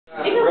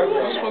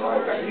Yeah,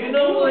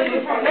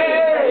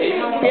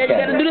 you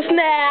gotta do the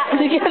snap.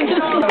 You gotta do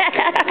the snap.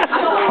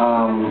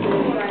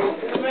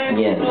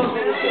 Yes.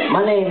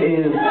 My name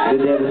is the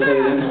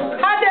Devastator.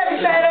 Hi,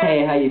 Devastator.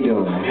 Hey, how you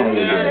doing? How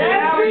you doing?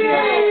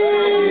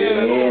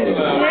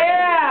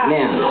 Yeah.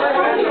 Now,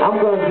 I'm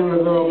gonna do a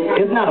little.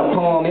 It's not a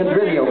poem. It's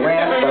really a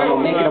rap, but I'm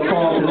gonna make it a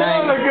poem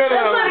tonight.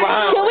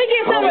 Can we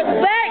get some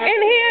respect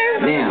in here?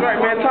 Now.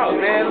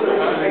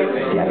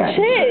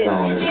 Shit.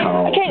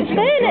 I can't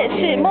stand that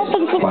shit.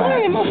 Motherfuckers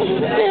comparing.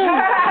 Motherfuckers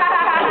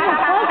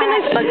fucking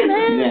this fucking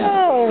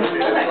asshole.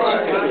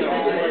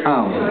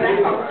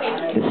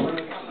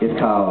 It's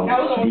called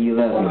Do You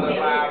Love Me?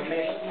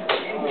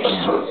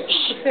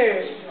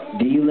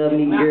 Do you love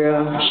me,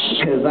 girl?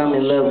 Because I'm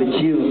in love with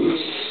you.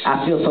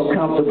 I feel so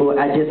comfortable,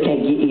 I just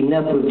can't get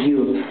enough of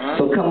you.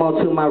 So come on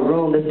to my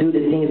room, let's do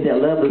the things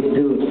that lovers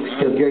do.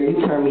 Cause girl,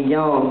 you turn me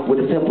on with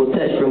a simple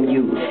touch from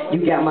you.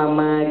 You got my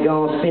mind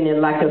gone,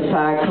 spinning like a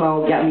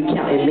cyclone. Got me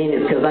counting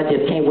minutes, cause I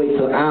just can't wait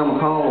till I'm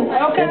home.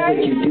 That's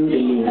what you do to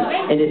me,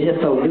 and it's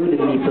just so new to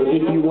me. So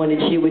if you wanna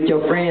chill with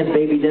your friends,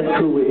 baby, that's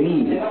cool with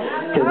me.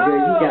 Cause girl,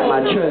 you got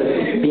my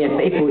trust, being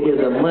faithful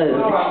is a must.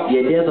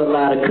 Yeah, there's a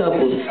lot of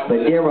couples,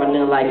 but there are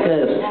none like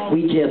us.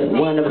 We just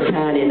one of a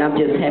kind, and I'm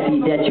just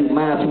happy that you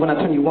mine. So when I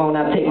turn you on,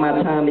 I take my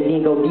time and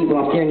then go deep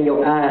when I'm staring in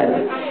your eyes.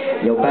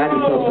 Your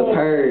body's so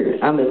superb,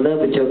 I'm in love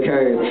with your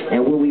curves.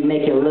 And when we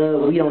making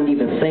love, we don't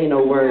even say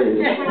no words.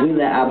 We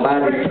let our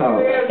bodies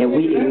talk, and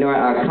we ignore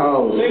our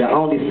calls. The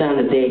only sound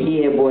is that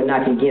headboard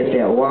knocking against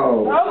that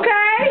wall.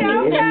 Okay.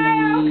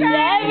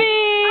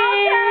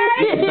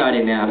 Get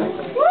started now.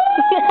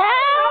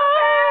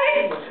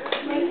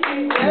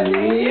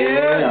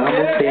 Yeah, I'm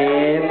a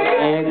bad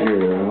man,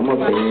 girl. I'm a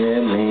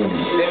bad man.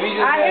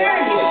 I hear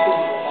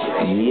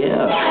you.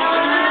 Yeah.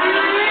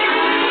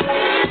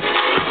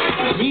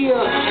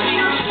 Yeah.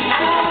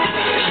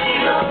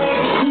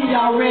 He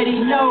already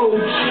knows.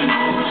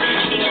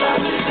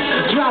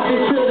 Drop it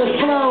to the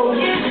floor.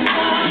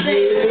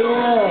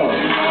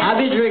 Yeah. I've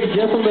been drinking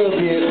just a little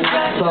bit,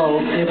 so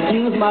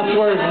excuse my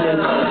swerviness.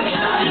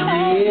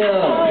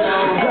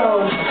 Yeah. Go.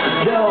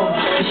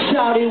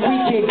 Shawty, we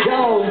can go.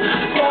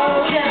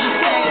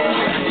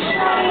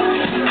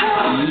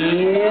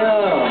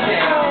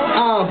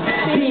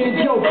 Being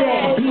your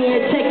back,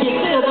 being taken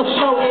to the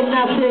floor, and I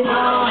said,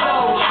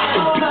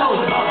 go,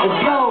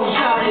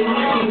 shawty, we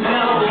can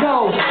go.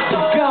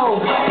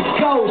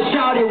 Go,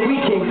 shawty, we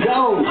can go.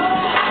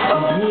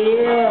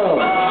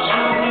 Yeah.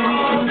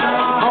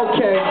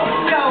 Okay.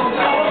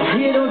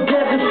 Yeah, them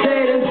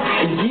Devastators.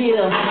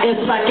 Yeah,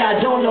 it's like I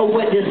don't know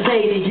what to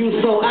say to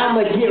you, so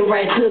I'ma get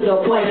right to the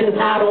point, cause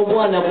I don't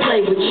wanna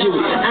play with you.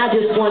 I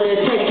just wanna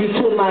take you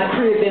to my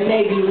crib and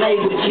maybe lay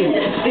with you,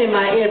 spend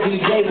my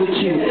everyday with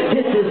you.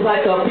 This is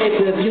like a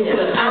pay-per-view,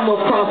 cause I'm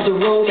across the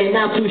room and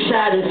I'm too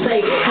shy to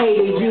say hey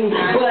to you,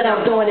 but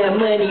I'm throwing that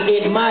money,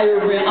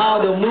 admiring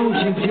all the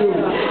moves you do.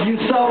 You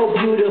so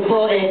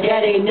beautiful and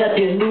that ain't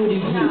nothing new to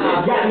you.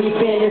 Got me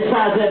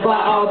fantasizing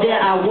about all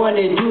that I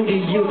wanna do to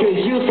you, cause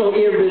you so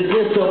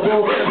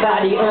irresistible,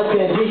 body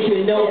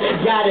unconditional.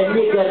 Got a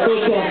nigga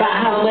thinking about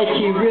how much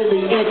he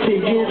really into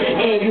you,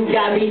 and you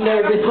got me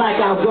nervous like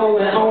I'm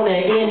going on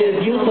an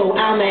interview, so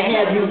I'ma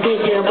have you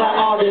thinking about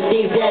all the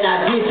things that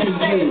I did to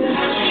you.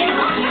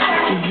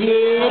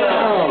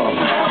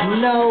 Yeah,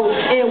 no,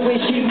 and when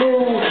she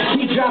moves,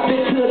 she drop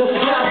it to the floor.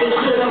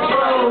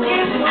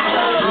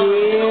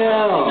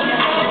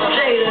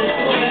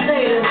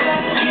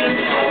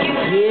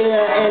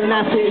 Yeah, and I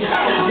said,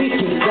 we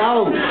can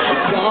go.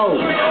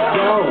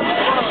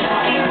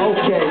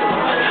 Okay,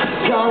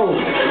 go,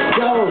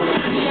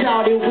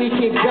 shawty, we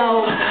can go.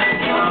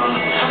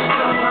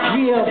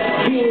 Yeah,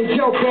 being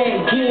your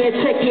back, yeah,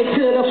 take it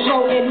to the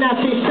floor, and I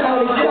said,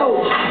 shawty, go,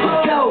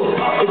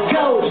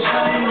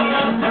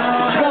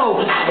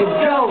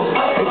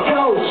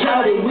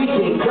 shawty, we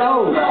can go.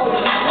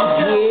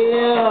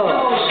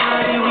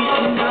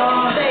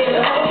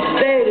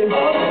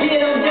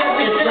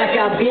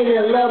 I've been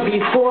in love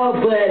before,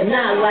 but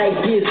not like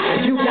this.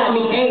 You got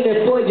me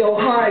aiming for your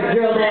heart,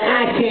 girl, that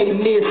I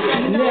can't miss.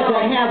 Never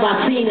have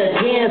I seen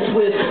a dance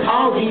with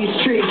all these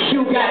tricks.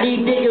 You got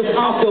these niggas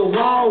off the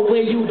wall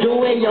when you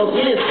doing your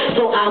flips.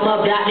 So I'm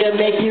about to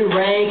make it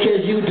rain,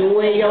 cause you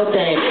doing your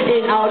thing.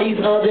 And all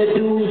these other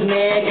dudes,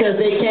 man, cause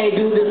they can't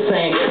do the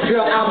same.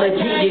 Girl, I'm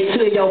addicted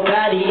to your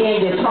body,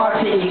 and it's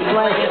hard to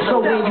explain.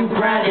 So when you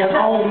grinding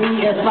on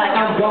me, it's like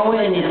I'm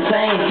going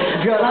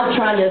insane. Girl, I'm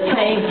trying to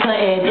tame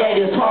something that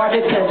is hard to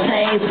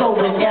contain, so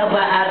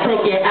whenever I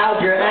take it out,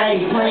 girl, I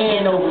ain't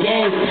playing no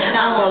games.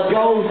 I'ma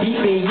go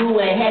deep in you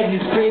and have you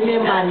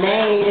screaming my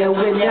name, and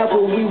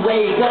whenever we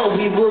wake up,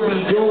 we will be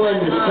doing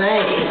the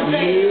same.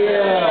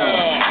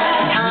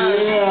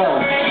 Yeah,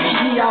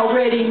 she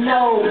already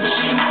knows.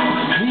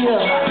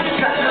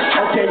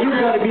 Yeah, okay, you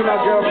gotta be my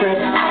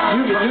girlfriend.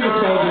 You can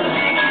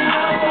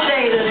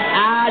change it.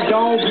 I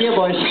don't give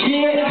a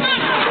shit.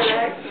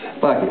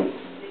 Fuck it.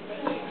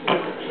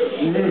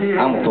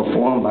 I'm gonna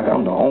perform like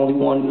I'm the only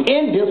one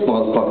in this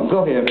motherfucker.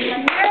 Go ahead.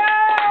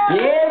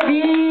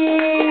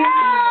 Debbie!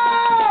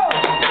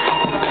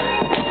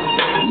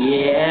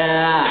 Yeah.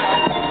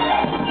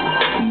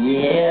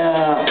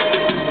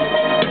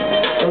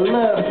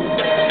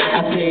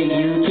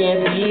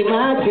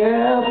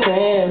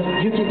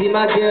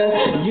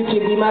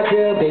 my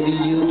girl, baby,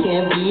 you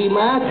can be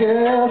my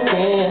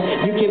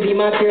girlfriend. You can be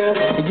my girl,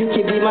 you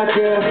can be my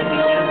girl.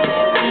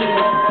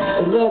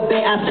 Look,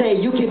 babe, I say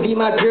you can be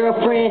my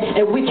girlfriend,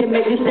 and we can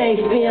make this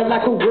thing spin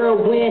like a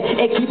whirlwind,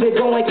 and keep it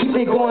going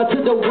to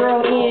the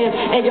world end.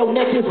 And your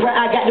neck is where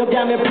I got them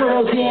diamond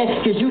pearls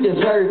in, cause you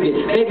deserve it,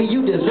 baby,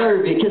 you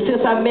deserve it. Cause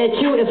since I met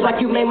you, it's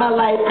like you made my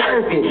life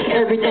perfect.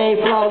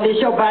 Everything flawless,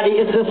 your body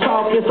is the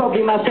softest. So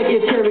be my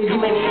secretary, you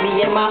make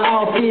me in my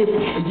office.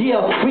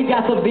 Yeah, we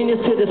got some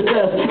business to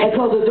discuss, and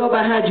close the door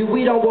behind you,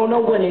 we don't want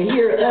no one to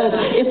hear us.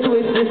 It's too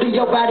expensive,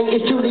 your body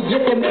is truly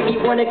gifted, make me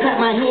wanna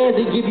clap my hands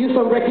and give you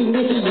some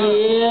recognition.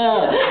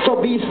 Yeah, so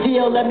be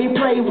still, let me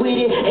play with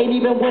it. And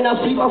even when I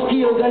sleep, I'm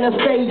still gonna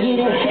stay in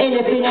it. And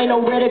if it ain't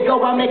nowhere to go,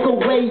 I make a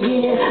way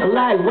in it.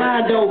 Like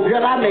Rondo,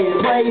 girl, I make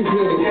plays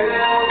in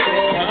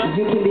it.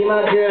 You can be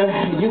my girl,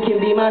 you can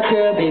be my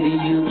girl, baby,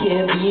 you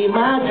can be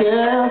my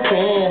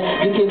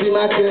girlfriend. You can be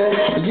my girl,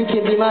 you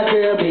can be my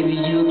girl, baby,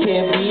 you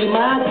can be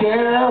my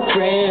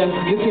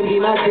girlfriend. You can be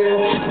my girl,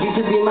 you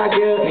can be my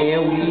girl,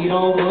 and we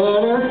don't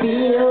wanna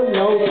feel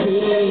no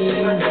peace,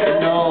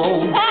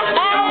 no.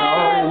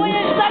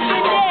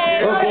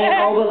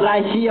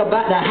 Like she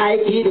about to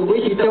hike it, the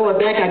way she throw it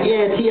back, I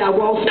guarantee I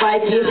won't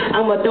spike it.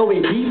 I'ma throw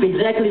it deep,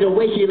 exactly the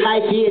way she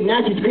like it.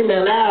 Now she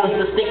screaming loud,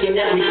 she was thinking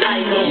that we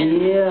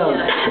fighting.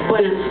 Yeah, but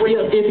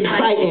still it's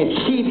exciting.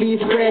 She be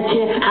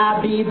scratching,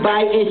 I be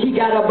biting. She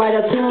gotta bite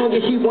her tongue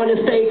and she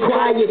wanna stay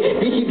quiet.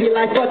 Then she be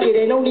like, fuck it,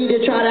 ain't no need to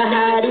try to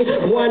hide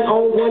it.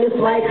 One-on-one, it's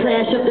like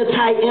Clash of the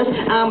Titans.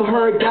 I'm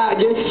her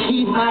doctor,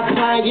 she's my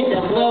client. The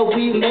love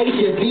we make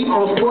should be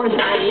on sports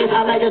science.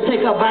 I like to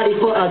take her body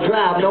for a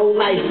drive, no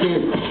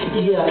license.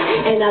 Yeah,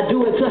 and I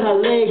do it till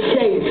her legs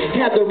shake.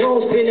 Have the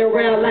room spinning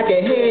around like a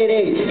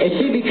headache. And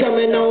she be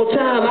coming on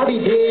time, I be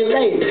dead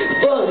late.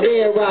 Fuck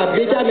dead rock,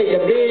 bitch, I make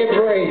a bed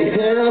break. You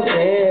know what I'm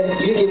saying?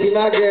 You can be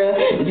my girl,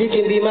 you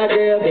can be my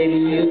girl,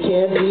 baby, you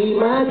can be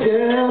my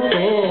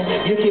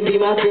girlfriend. You can be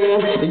my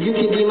girl, you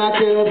can be my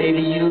girl,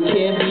 baby, you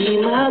can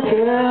be my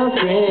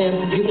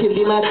girlfriend. You can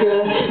be my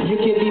girl, you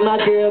can be my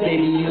girl,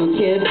 baby, you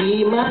can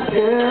be my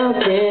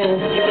girlfriend.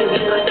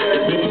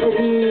 You can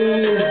be,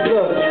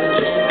 look.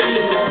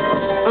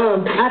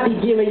 I be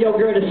giving your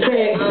girl the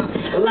sex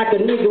like a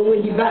nigga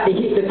when he about to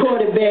hit the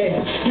quarterback.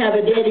 Have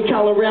a daddy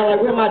call around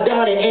like where my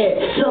daughter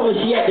at. Tell her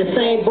she at the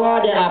same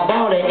bar that I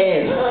bought her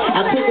at.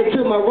 I took her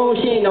to my room,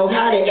 she ain't know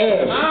how to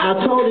act. I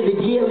told her to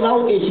get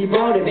low and she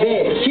brought it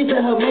back. She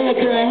said her man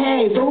couldn't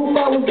hang, so who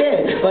fault was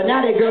that? But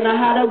now that girl know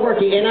how to work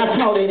it and I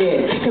taught her that.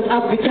 Cause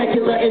I'm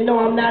spectacular and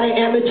no I'm not an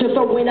amateur.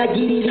 So when I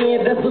get it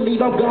in, best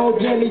believe I'm gon'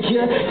 damage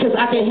you. Cause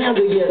I can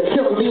handle you,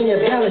 tilt, lean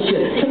and balance you.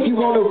 Take you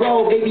on the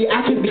road, baby,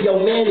 I can be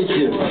your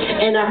manager.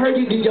 And I heard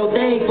you do your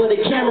thing for the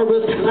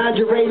cameras,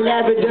 lingerie,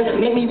 lavender,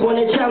 make me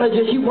wanna challenge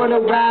her. She wanna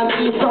ride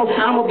me, so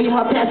I'ma be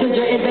her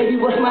passenger. And baby,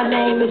 what's my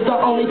name? It's the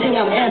only thing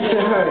I'm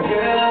asking her.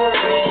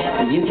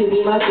 You can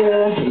be my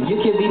girl, you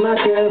can be my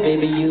girl,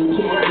 baby, you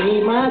can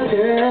be my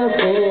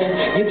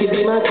girlfriend. You can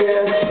be my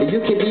girl, you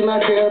can be my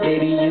girl,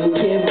 baby, you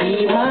can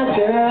be my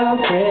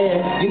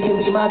girlfriend. You can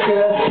be my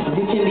girl,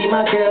 you can be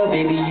my girl,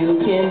 baby, you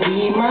can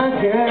be my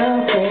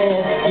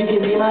girlfriend. You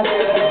can be my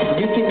girl,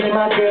 you can be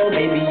my girl,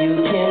 baby, you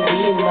can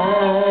be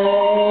mine.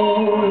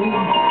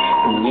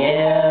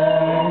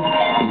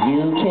 Yeah,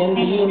 you can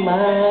be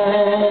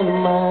mine,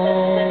 mine.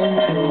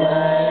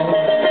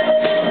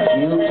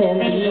 You can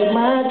be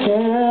my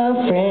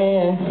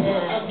girlfriend,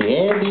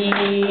 baby.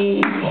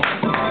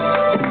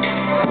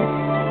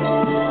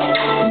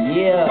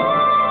 Yeah.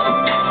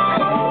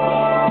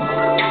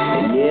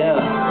 Yeah.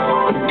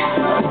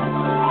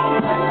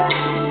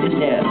 It's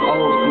that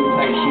old school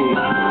type shit.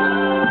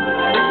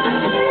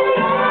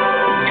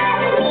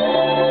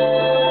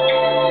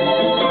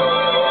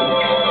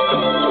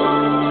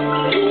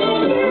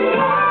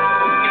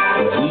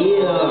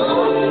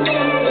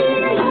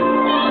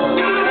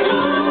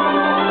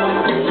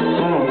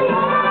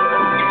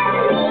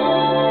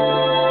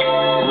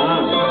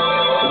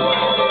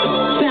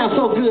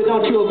 So good,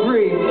 don't you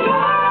agree? Oh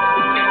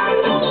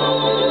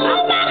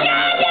my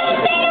God,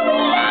 Devastator, we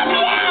love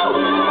you!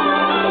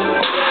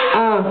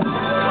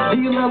 Do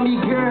you love me,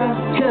 girl?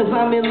 Cause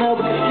I'm in love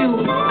with you.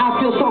 I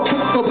feel so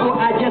comfortable,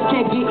 I just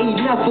can't get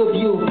enough of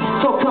you.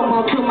 So come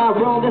on to my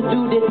room, let's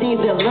do the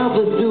things that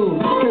lovers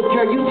do. Cause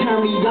girl, you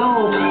turn me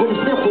on with a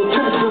simple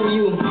touch from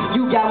you.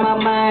 You got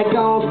my mind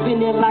gone,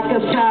 spinning like a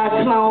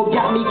cyclone.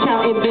 Got me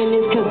counting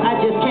minutes, cause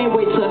I just can't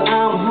wait till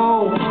I'm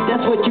home.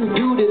 That's what you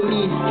do to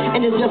me,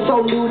 and it's just so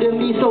new to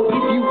me. So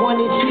if you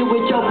wanna chill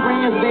with your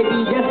friends,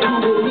 baby, that's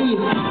cool with me.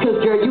 Cause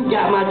girl, you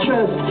got my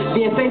trust.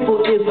 Being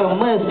faithful is a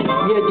must.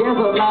 Yeah, there's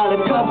a lot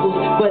of couples,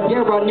 but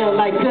there are none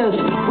like us.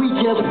 We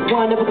just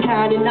one of a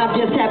kind, and I'm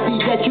just happy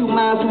that you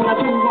mine. So when I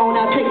turn you on,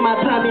 I take my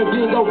time and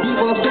then go deep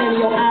on in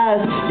your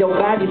eyes. Your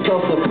body's so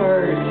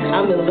superb,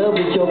 I'm in love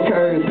with your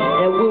curves.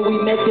 And when we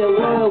make it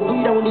love, we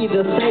don't need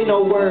to say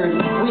no words.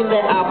 We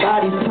let our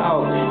bodies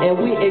talk, and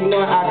we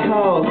ignore our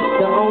calls.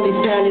 The only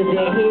sound is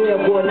in here,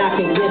 boy,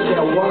 knocking against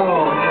the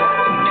wall.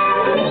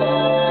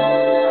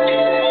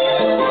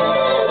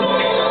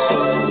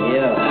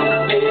 Yeah.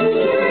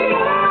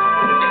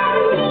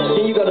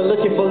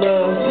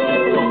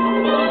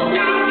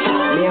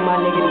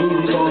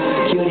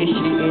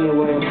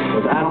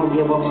 don't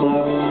give a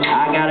fuck.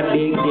 I got a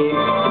big dick.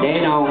 They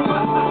don't.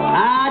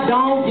 I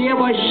don't give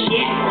a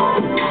shit.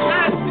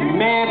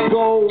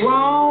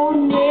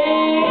 Macaroni.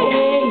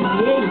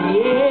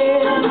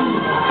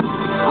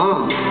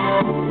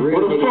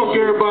 Where the fuck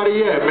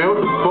everybody at, man?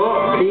 What the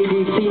fuck?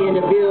 EDC in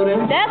the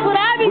building. That's what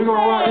I be We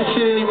gonna rock this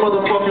shit any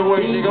motherfucking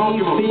way, nigga. I don't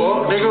give a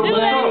fuck, nigga. Do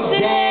What's that up?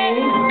 shit.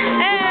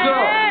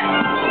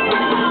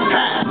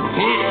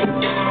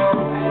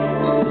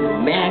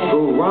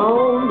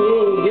 Macaroni.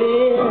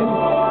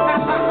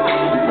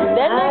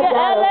 That nigga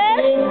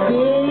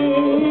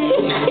LS.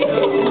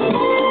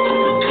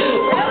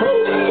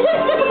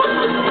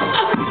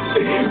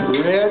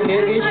 Real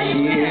nigga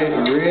shit.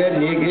 Real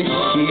nigga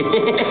shit.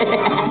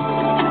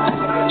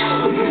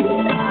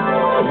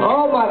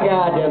 Oh my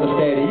God,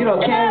 Devastator. You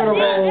done came in the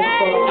room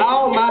for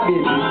all my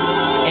business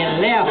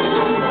and left.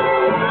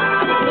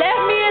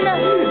 Left me in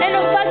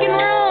the fucking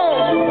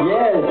room.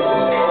 Yes.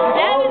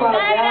 Oh my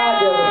God,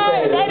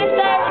 Devastator.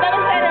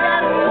 Devastator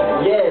loves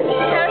me. Yes.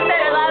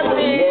 Devastator loves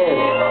me. Yes.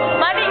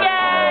 Money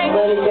gang.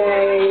 Money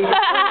game.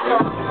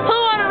 Who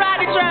wanna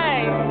ride the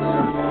train?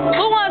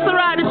 Who wants to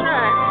ride the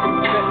train?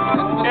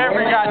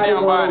 Every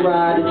goddamn body.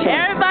 Ride the train.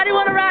 Everybody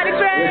wanna ride the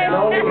train? There's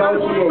no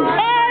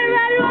negotiation.